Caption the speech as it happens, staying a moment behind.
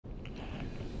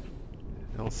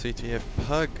LCTF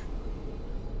PUG.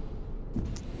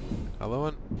 Another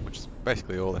one, which is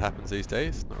basically all that happens these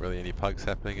days. Not really any pugs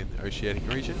happening in the Oceanic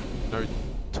region. No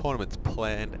tournaments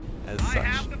planned as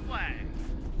such.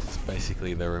 It's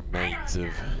basically the remains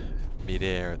of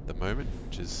Midair at the moment,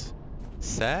 which is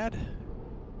sad,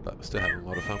 but we're still having a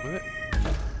lot of fun with it.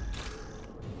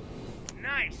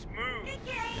 Nice move.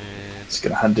 And Just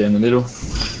gonna hunt down the middle.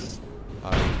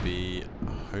 I will be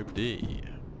home D.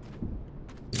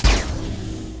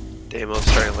 Damo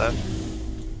starting left.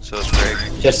 So is Greg.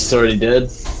 Jess is already dead.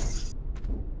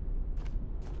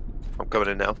 I'm coming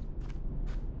in now.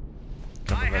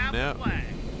 Coming left now. I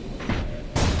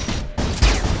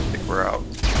think we're out.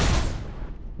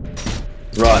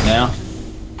 Right now.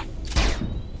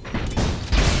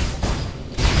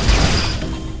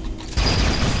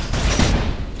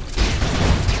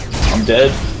 I'm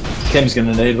dead. Kim's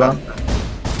gonna need one.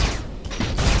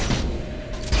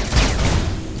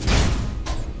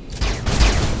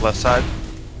 Left side.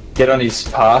 Get on his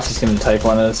pass, he's gonna take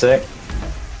one in a sec.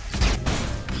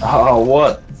 Oh,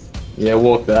 what? Yeah,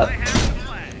 walk that.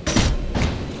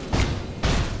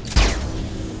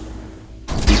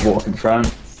 He's walking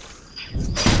front.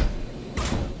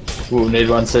 We'll need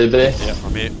one CB. Yeah,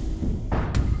 I'm here.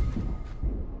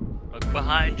 Look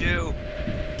behind you.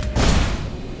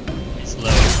 He's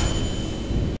low.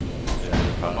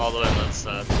 Yeah, I'm all the way on that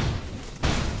side.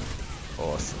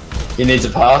 Awesome. He needs a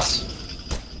pass.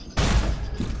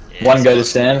 Yeah, One go to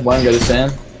stand, one go to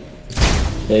stand.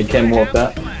 Yeah, you can walk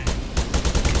that.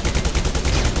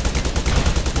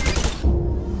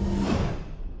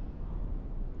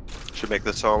 Should make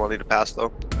this home. I'll need to pass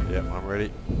though. Yeah, I'm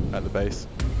ready. At the base.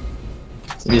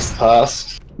 He needs to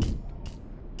pass.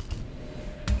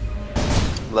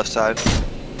 Left side.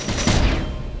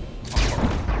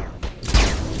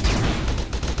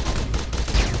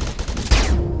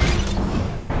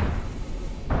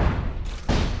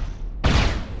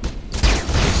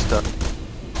 Stuck.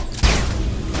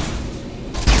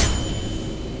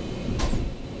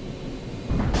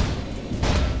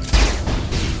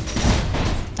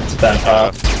 It's a bad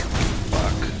part.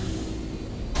 Fuck.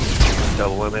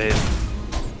 Double eliminated.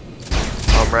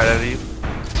 I'm right at you.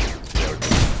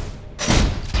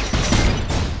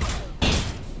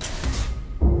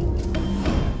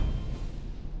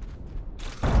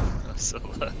 So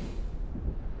low.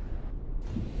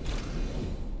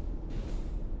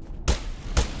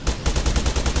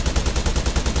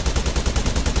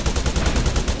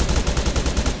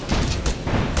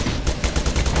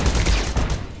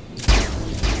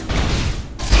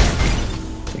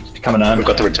 Coming home. We've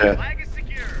got the return.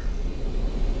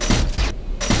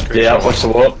 Yeah, watch the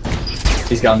walk.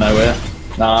 He's going nowhere.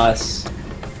 Nice.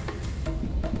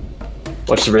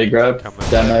 Watch the regrab.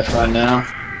 Damo front now.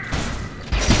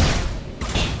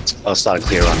 I'll start a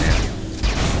clear on now.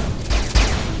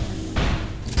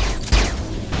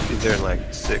 He's there in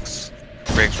like 6.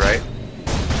 Greg's right.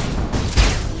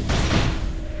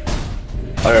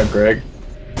 I got Greg.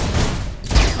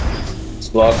 It's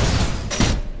blocked.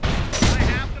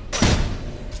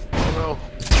 Oh no.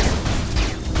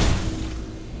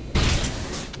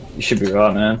 You should be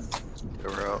right, man. Yeah,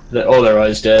 we're out. All their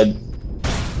eyes dead.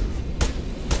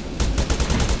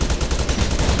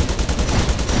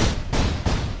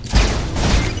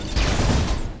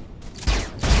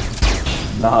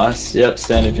 Nice. Yep,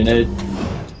 stand if you need.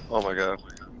 Oh my god.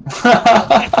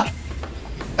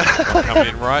 Coming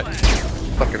in right.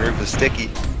 Fucking roof is sticky.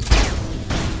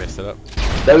 Messed it up.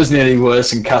 That was nearly worse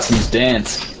than Customs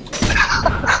Dance.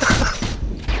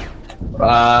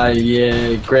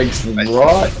 Yeah, Greg's the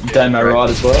right, Damo right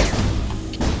as well.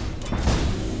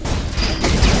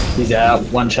 He's out,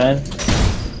 one chain.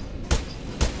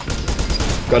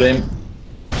 Got him.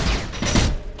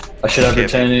 I should have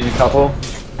returned in a couple.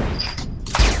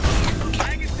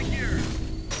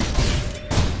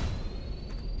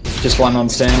 Just one on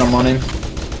stand, I'm on him.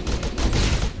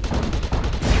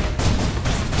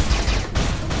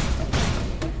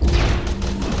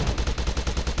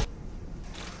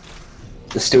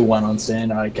 There's still one on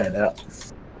stand, I okayed out.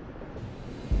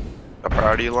 A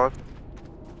priority along?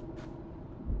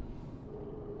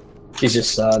 He's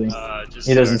just starting. Just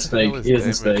He doesn't What the hell speak, is he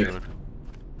doesn't Damo speak. doing?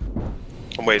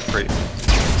 I'm waiting for you.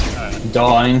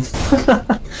 Dying.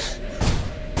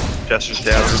 Jester's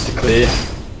down. Just to clear.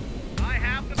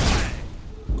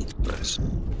 Nice.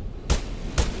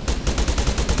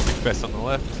 Sickfest on the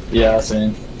left. Yeah, I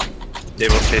seen.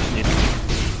 Damo's chasing you.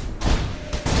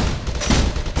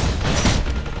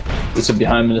 This will be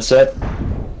home in a sec.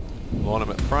 Line him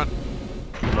at the front.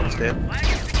 On stand.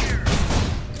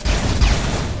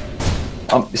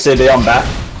 CD, I'm back.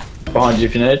 Behind you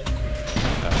if you need.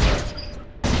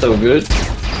 It's all good.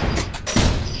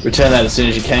 Return that as soon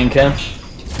as you can, Cam. Oh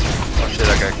shit,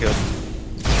 I got killed.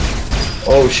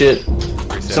 Oh shit.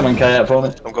 Reset. Someone K out for me.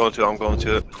 I'm going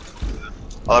to it.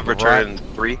 I'll have return in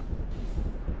 3.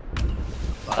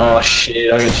 Oh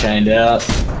shit, I got chained out.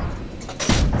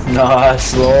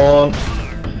 Nice, Lawn.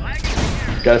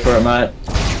 Go for it, mate.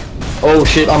 Oh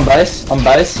shit, on base.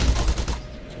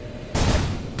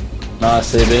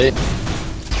 Nice, CB.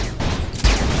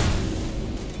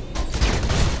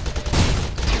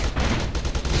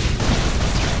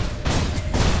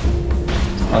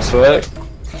 Nice work.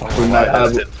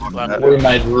 We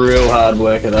made real hard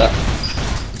work of that.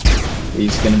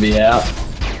 He's gonna be out.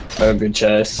 Oh, good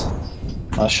chase.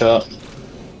 Nice shot.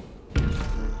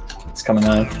 It's coming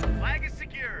home.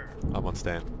 I'm on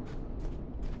stand.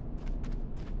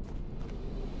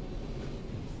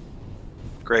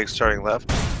 Greg starting left.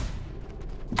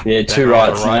 Yeah, two Down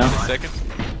rights right now. in a second.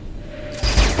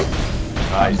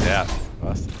 Ah, he's out.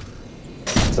 Bastard.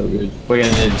 So good. We're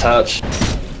gonna need a touch.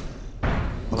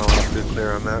 I'll have to do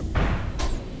clear on that.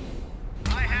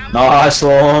 Nice,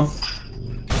 Lawn.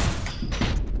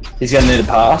 He's gonna need a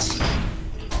pass.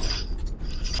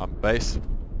 I'm base.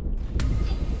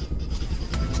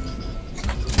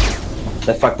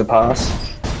 They fucked the pass.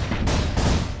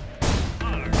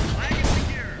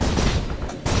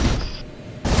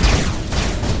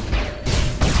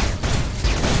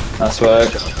 Nice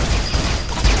work.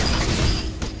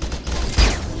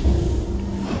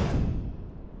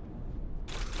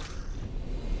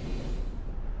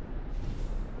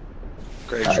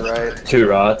 Greg's right. Two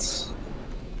rights.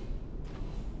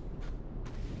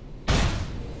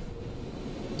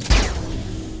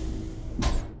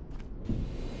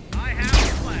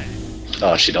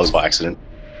 Oh shit, that was by accident.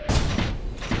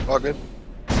 All good.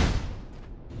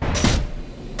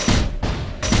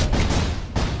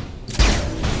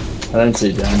 I don't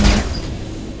see damo.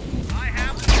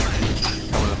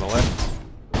 Coming on the left.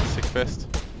 Sickfest.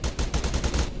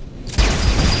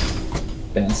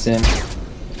 Bounce him.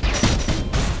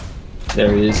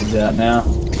 There he is, he's out now.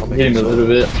 Hit him a little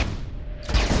bit.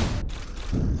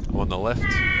 I'm on the left.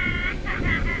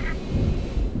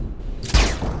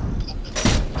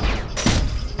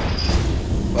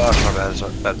 Fuck, my bad. It's a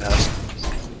bad pass.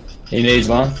 He needs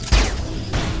one.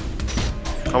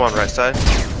 I'm on right side.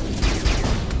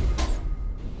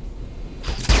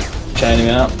 Chain him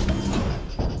out.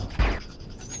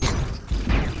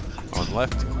 On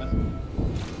left.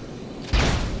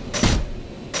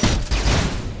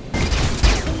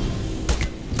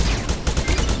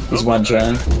 There's one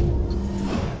chain.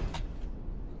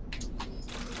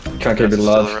 Can't keep it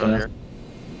alive for now.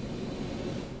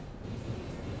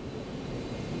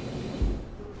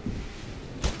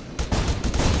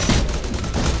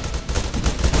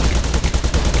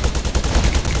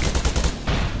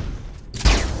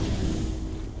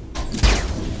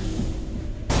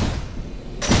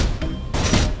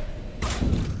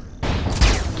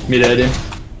 Midair him.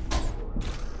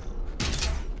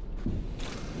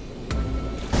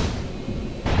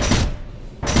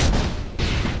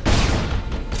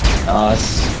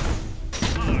 Nice.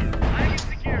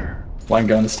 One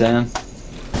gun to stand.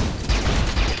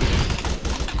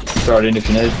 Throw it in if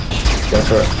you need. Go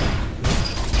for it.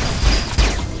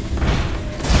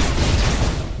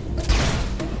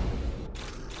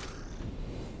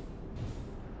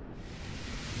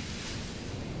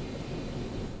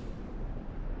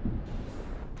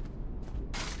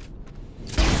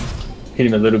 Hit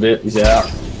him a little bit, he's out.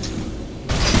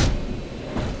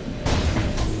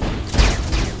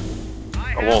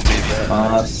 I won't be there.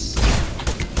 Nice.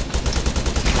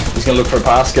 He's gonna look for a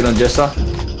pass, get on jEstEr.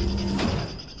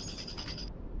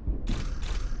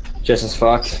 jEstEr's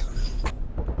fucked.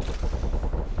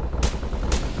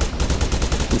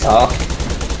 He's half.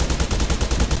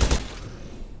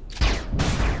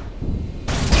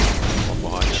 One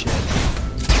behind you.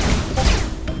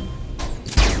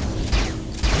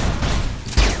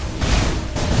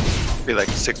 Be like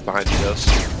 6 behind you, Dos.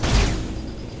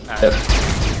 Yep.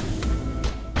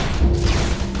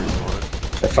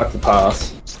 They fucked the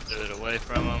pass. Do it away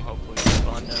from him. Hopefully you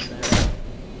spawn down there.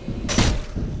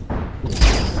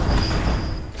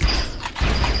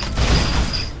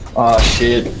 Oh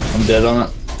shit, I'm dead on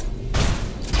it.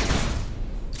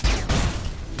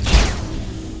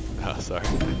 Oh, sorry.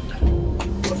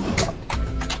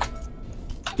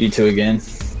 You two again.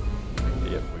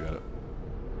 Yep, we got it.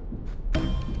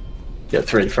 Get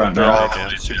 3 front They're now. all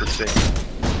super sick.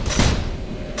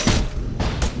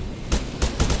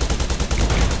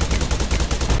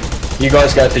 You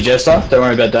guys go for jEstEr, don't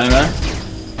worry about damo.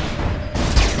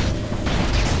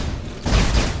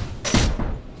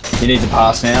 He needs a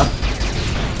pass now.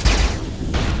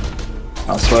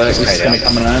 I swear, this is gonna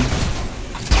come in home.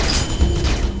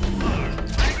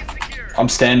 I'm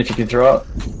standing if you can throw it.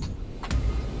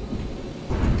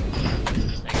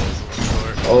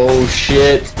 Oh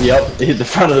shit, yep, hit the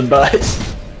front of the base.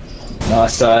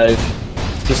 Nice save.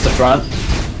 Just the front.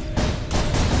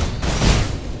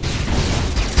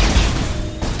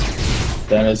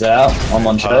 Damo's out, I'm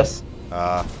on chest.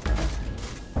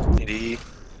 ED.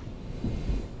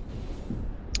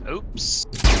 Oops.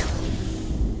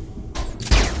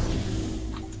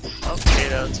 Okay,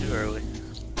 that was too early.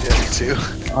 Yeah, me too.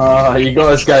 Oh, you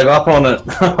guys gave up on it.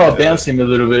 I bounced him a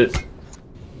little bit.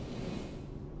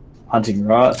 Hunting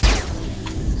right.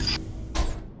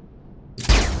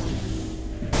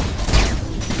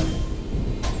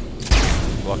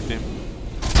 Blocked him.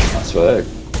 Nice work.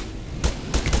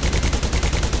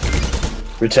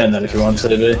 Return that if you want,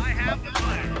 CB.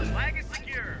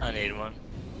 I need one.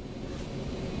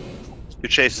 Your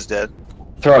chase is dead.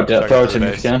 Throw it down, throw it to me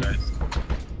if you can.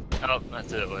 Oh,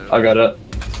 that's it. Wait, I got it.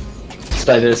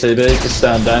 Stay there, CB. Just stay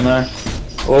on demo.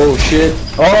 Oh shit.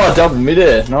 Oh, double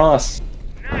midair. Nice.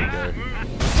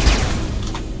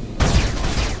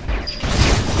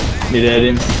 Midair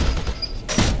him.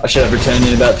 I should have returned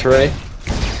in about 3.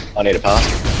 I need a pass.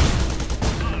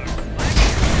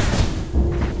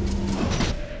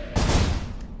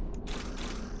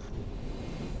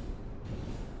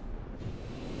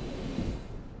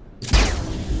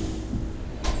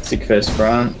 Sickfest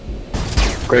front.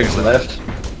 Greg's left.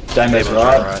 Damo's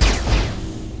right.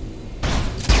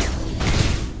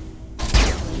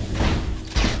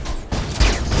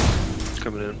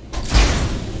 Coming in.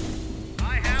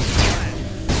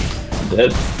 I'm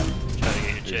dead. Try to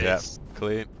get He's your out. chase.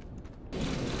 Clear.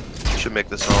 Should make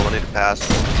this home. I need to pass.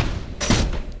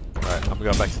 Alright, I'm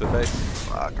gonna go back to the base.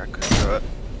 Fuck, I couldn't throw it.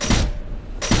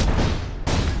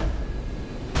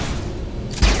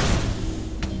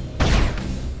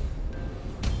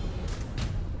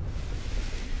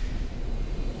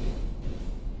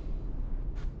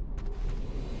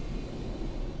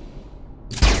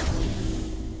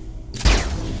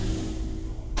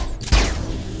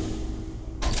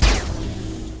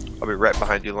 I'll be right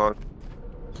behind you, Laun.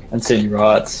 And see your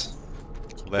rights.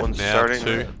 Left One's now, starting.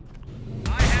 2.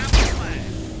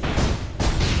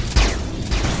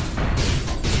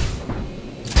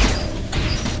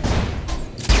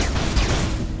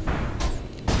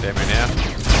 Demo now.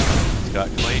 Start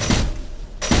clean.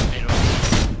 Need one.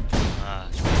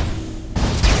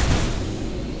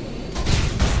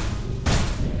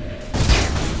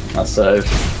 I save.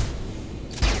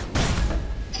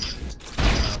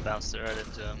 Bounced it right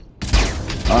into him.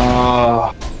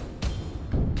 Oh.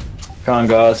 Come on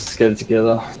guys, let's get it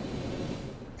together.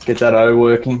 Let's get that O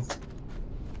working.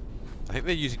 I think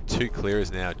they're using 2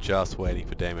 clearers now, just waiting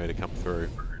for Damo to come through.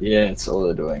 Yeah, it's all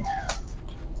they're doing.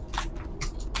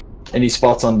 Any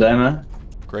spots on Damo?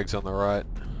 Greg's on the right.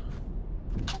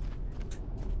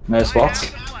 No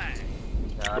spots? No,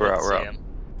 We're I out, didn't we're see out. him.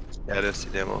 Yeah, I didn't see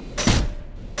demo.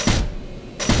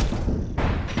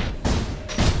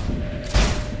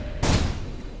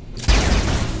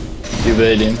 You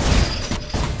beat him.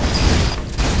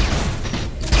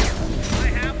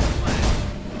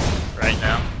 Right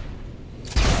now.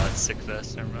 It's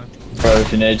Sickfest, never mind. Pro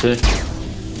if you need to.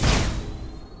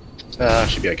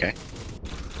 Should be okay.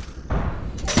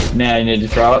 Now you need to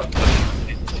throw it.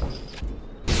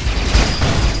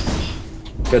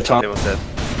 Good time. Demo's dead.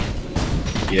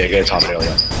 Yeah, go time it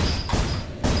earlier.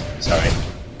 Sorry.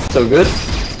 Still good.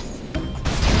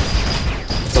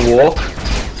 It's a walk.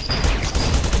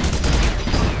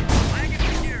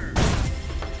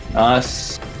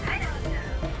 Nice.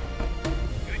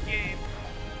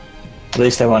 At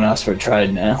least they won't ask for a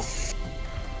trade now.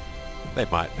 They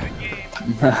might.